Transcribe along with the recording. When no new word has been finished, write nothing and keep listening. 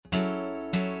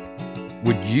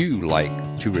Would you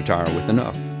like to retire with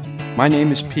enough? My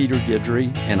name is Peter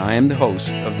Guidry, and I am the host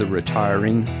of the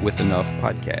Retiring with Enough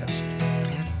podcast.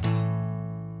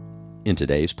 In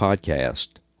today's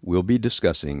podcast, we'll be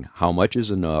discussing how much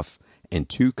is enough and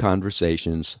two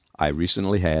conversations I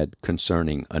recently had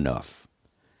concerning enough.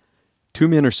 Two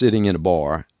men are sitting in a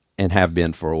bar and have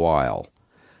been for a while.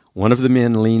 One of the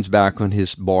men leans back on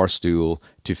his bar stool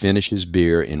to finish his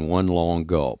beer in one long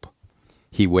gulp.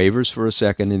 He wavers for a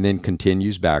second and then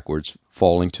continues backwards,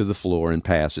 falling to the floor and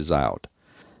passes out.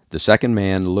 The second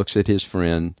man looks at his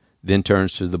friend, then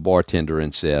turns to the bartender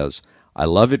and says, "I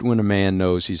love it when a man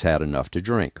knows he's had enough to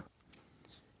drink."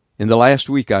 In the last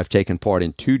week, I've taken part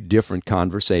in two different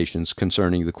conversations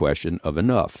concerning the question of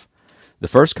enough. The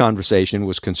first conversation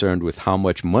was concerned with how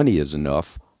much money is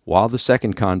enough, while the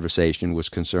second conversation was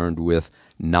concerned with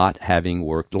not having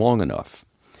worked long enough.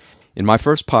 In my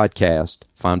first podcast,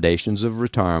 Foundations of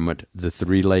Retirement, the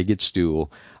Three-Legged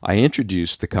Stool, I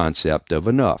introduced the concept of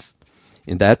enough.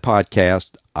 In that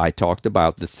podcast, I talked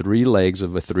about the three legs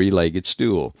of a three-legged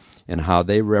stool and how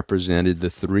they represented the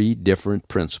three different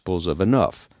principles of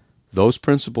enough. Those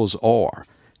principles are,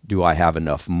 do I have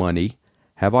enough money?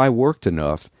 Have I worked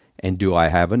enough? And do I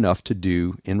have enough to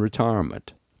do in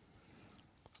retirement?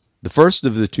 The first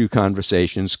of the two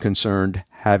conversations concerned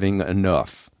having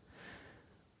enough.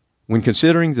 When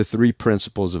considering the three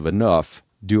principles of enough,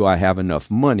 do I have enough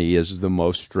money is the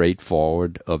most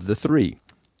straightforward of the three.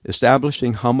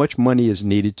 Establishing how much money is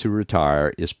needed to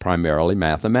retire is primarily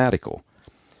mathematical.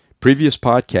 Previous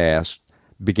podcasts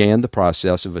began the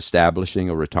process of establishing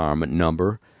a retirement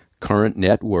number, current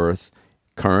net worth,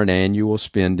 current annual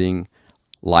spending,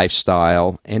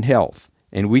 lifestyle, and health.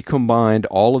 And we combined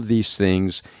all of these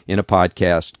things in a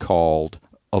podcast called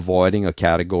Avoiding a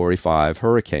Category 5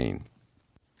 Hurricane.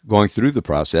 Going through the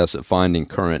process of finding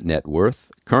current net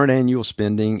worth, current annual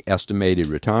spending, estimated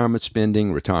retirement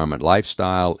spending, retirement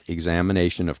lifestyle,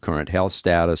 examination of current health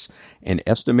status, and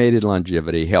estimated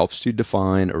longevity helps to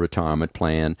define a retirement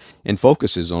plan and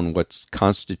focuses on what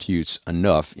constitutes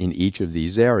enough in each of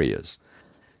these areas.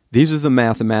 These are the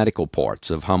mathematical parts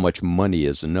of how much money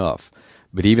is enough.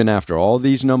 But even after all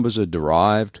these numbers are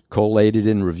derived, collated,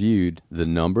 and reviewed, the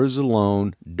numbers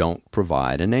alone don't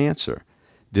provide an answer.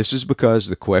 This is because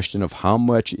the question of how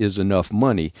much is enough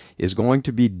money is going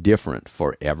to be different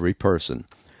for every person.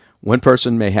 One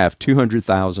person may have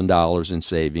 $200,000 in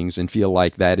savings and feel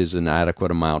like that is an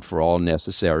adequate amount for all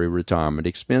necessary retirement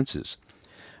expenses.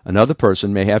 Another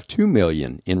person may have $2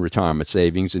 million in retirement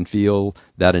savings and feel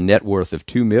that a net worth of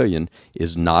 $2 million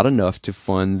is not enough to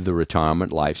fund the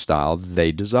retirement lifestyle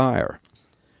they desire.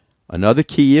 Another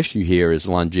key issue here is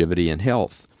longevity and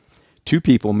health. Two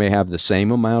people may have the same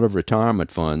amount of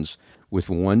retirement funds, with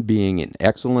one being in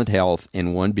excellent health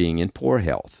and one being in poor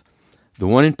health. The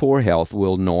one in poor health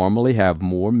will normally have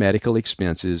more medical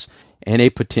expenses and a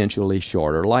potentially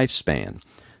shorter lifespan.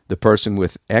 The person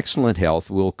with excellent health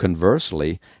will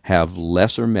conversely have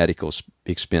lesser medical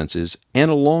expenses and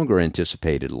a longer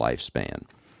anticipated lifespan.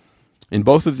 In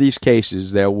both of these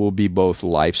cases, there will be both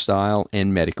lifestyle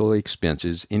and medical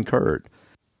expenses incurred.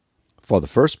 For the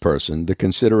first person, the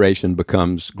consideration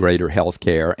becomes greater health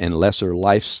care and lesser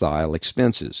lifestyle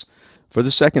expenses. For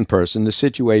the second person, the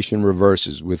situation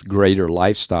reverses with greater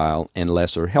lifestyle and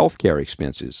lesser health care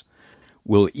expenses.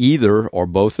 Will either or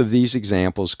both of these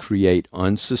examples create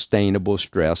unsustainable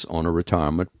stress on a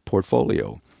retirement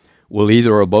portfolio? Will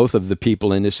either or both of the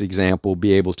people in this example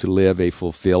be able to live a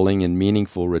fulfilling and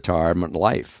meaningful retirement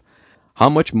life? How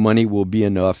much money will be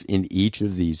enough in each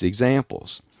of these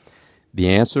examples? The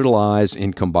answer lies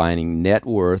in combining net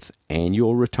worth,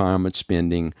 annual retirement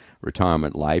spending,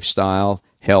 retirement lifestyle,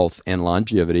 health, and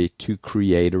longevity to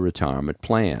create a retirement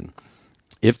plan.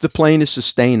 If the plan is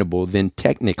sustainable, then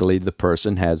technically the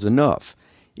person has enough.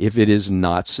 If it is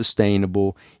not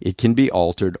sustainable, it can be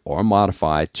altered or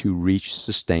modified to reach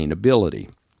sustainability.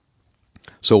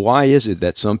 So why is it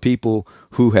that some people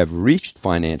who have reached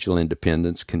financial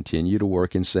independence continue to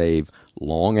work and save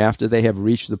long after they have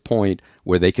reached the point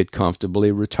where they could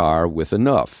comfortably retire with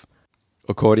enough?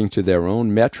 According to their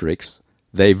own metrics,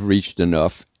 they've reached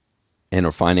enough and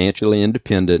are financially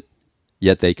independent,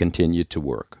 yet they continue to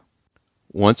work.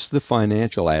 Once the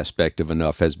financial aspect of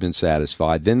enough has been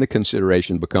satisfied, then the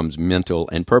consideration becomes mental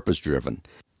and purpose-driven.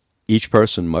 Each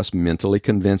person must mentally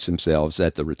convince themselves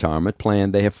that the retirement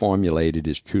plan they have formulated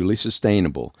is truly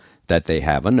sustainable, that they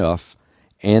have enough,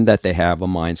 and that they have a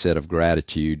mindset of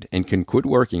gratitude and can quit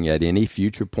working at any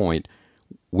future point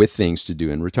with things to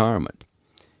do in retirement.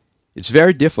 It's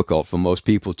very difficult for most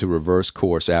people to reverse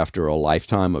course after a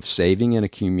lifetime of saving and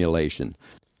accumulation.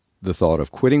 The thought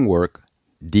of quitting work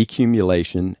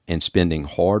decumulation, and spending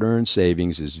hard-earned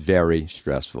savings is very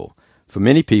stressful. For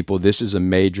many people, this is a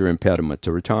major impediment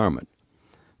to retirement.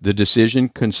 The decision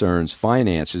concerns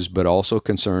finances, but also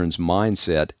concerns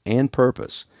mindset and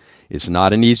purpose. It's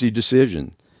not an easy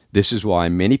decision. This is why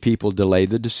many people delay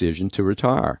the decision to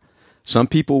retire. Some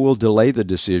people will delay the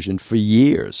decision for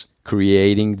years,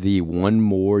 creating the one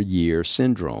more year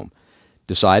syndrome.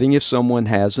 Deciding if someone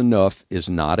has enough is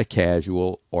not a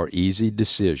casual or easy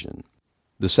decision.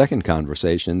 The second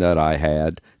conversation that I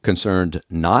had concerned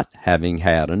not having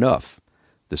had enough.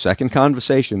 The second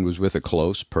conversation was with a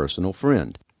close personal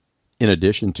friend. In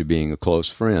addition to being a close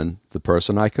friend, the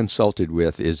person I consulted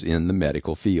with is in the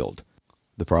medical field.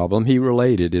 The problem he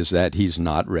related is that he's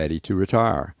not ready to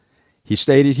retire. He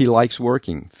stated he likes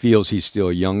working, feels he's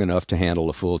still young enough to handle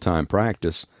a full-time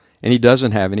practice, and he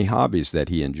doesn't have any hobbies that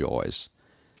he enjoys.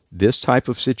 This type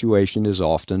of situation is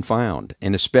often found,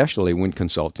 and especially when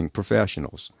consulting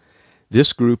professionals.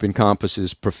 This group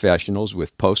encompasses professionals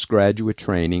with postgraduate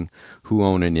training who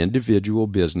own an individual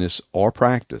business or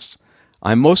practice.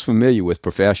 I'm most familiar with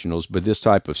professionals, but this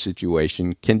type of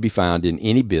situation can be found in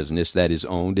any business that is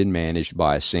owned and managed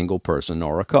by a single person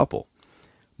or a couple.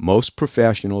 Most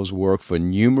professionals work for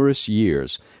numerous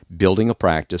years building a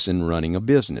practice and running a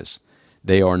business.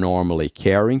 They are normally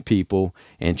caring people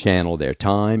and channel their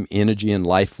time, energy, and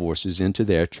life forces into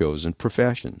their chosen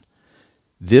profession.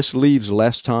 This leaves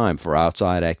less time for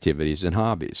outside activities and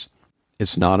hobbies.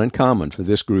 It's not uncommon for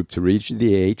this group to reach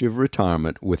the age of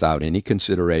retirement without any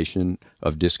consideration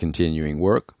of discontinuing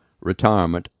work,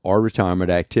 retirement, or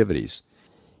retirement activities.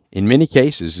 In many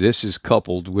cases, this is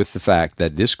coupled with the fact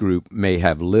that this group may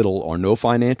have little or no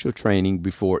financial training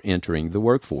before entering the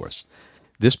workforce.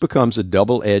 This becomes a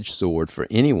double-edged sword for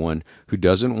anyone who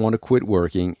doesn't want to quit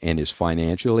working and is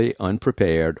financially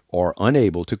unprepared or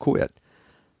unable to quit.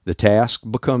 The task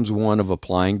becomes one of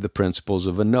applying the principles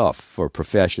of enough for a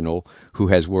professional who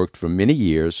has worked for many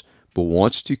years but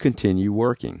wants to continue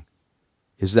working.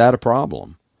 Is that a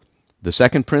problem? The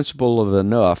second principle of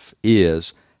enough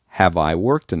is, have I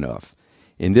worked enough?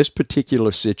 In this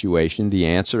particular situation, the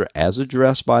answer, as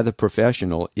addressed by the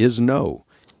professional, is no.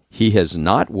 He has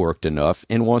not worked enough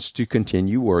and wants to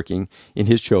continue working in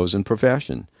his chosen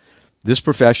profession. This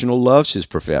professional loves his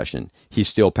profession. He's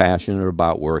still passionate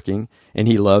about working, and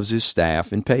he loves his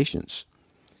staff and patients.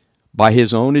 By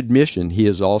his own admission, he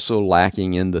is also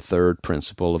lacking in the third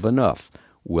principle of enough.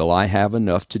 Will I have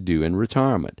enough to do in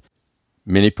retirement?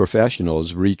 Many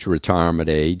professionals reach retirement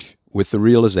age with the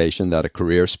realization that a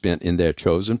career spent in their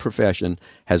chosen profession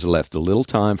has left little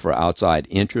time for outside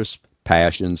interests,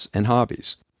 passions, and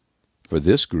hobbies. For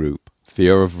this group,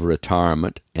 fear of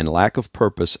retirement and lack of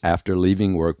purpose after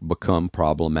leaving work become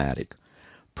problematic.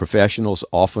 Professionals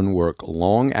often work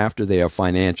long after they are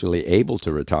financially able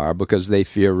to retire because they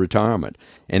fear retirement,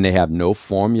 and they have no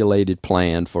formulated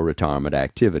plan for retirement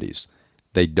activities.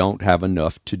 They don't have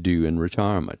enough to do in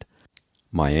retirement.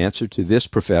 My answer to this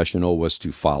professional was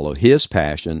to follow his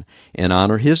passion and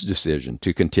honor his decision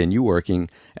to continue working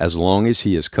as long as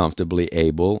he is comfortably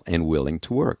able and willing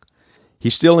to work. He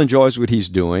still enjoys what he's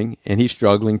doing, and he's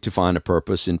struggling to find a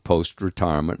purpose in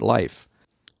post-retirement life.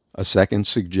 A second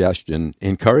suggestion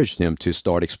encouraged him to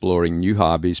start exploring new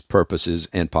hobbies, purposes,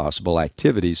 and possible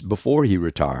activities before he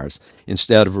retires,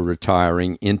 instead of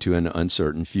retiring into an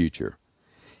uncertain future.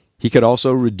 He could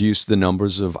also reduce the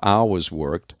numbers of hours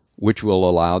worked, which will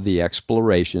allow the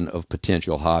exploration of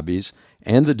potential hobbies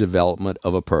and the development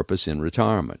of a purpose in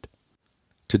retirement.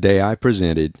 Today I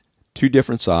presented two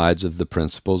different sides of the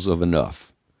principles of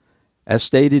enough. As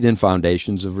stated in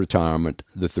Foundations of Retirement,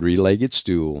 the three-legged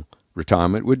stool,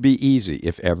 retirement would be easy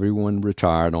if everyone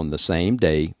retired on the same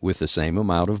day with the same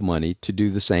amount of money to do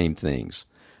the same things.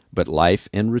 But life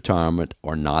and retirement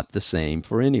are not the same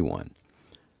for anyone.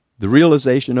 The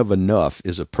realization of enough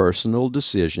is a personal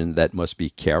decision that must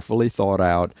be carefully thought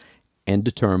out and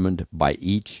determined by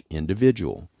each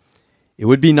individual. It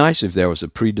would be nice if there was a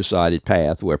pre-decided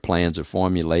path where plans are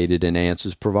formulated and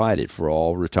answers provided for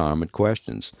all retirement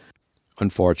questions.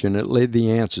 Unfortunately, the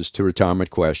answers to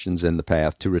retirement questions and the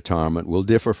path to retirement will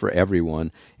differ for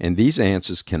everyone, and these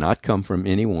answers cannot come from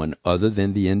anyone other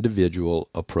than the individual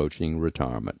approaching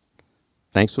retirement.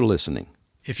 Thanks for listening.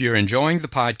 If you're enjoying the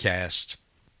podcast,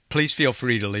 please feel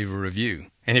free to leave a review.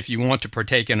 And if you want to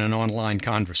partake in an online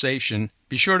conversation,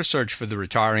 be sure to search for the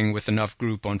Retiring with Enough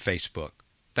group on Facebook.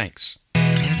 Thanks.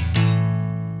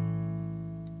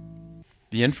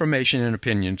 The information and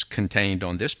opinions contained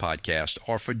on this podcast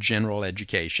are for general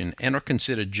education and are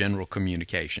considered general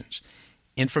communications.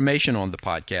 Information on the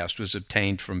podcast was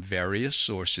obtained from various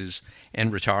sources,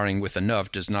 and Retiring with Enough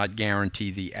does not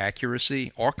guarantee the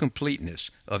accuracy or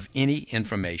completeness of any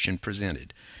information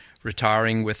presented.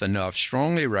 Retiring with Enough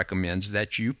strongly recommends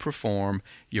that you perform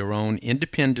your own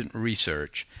independent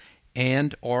research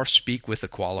and or speak with a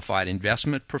qualified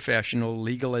investment professional,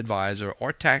 legal advisor,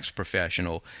 or tax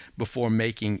professional before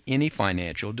making any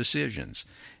financial decisions.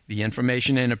 The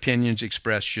information and opinions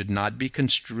expressed should not be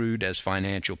construed as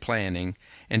financial planning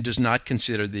and does not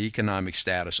consider the economic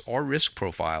status or risk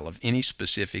profile of any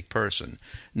specific person,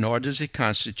 nor does it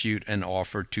constitute an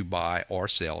offer to buy or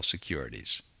sell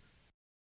securities.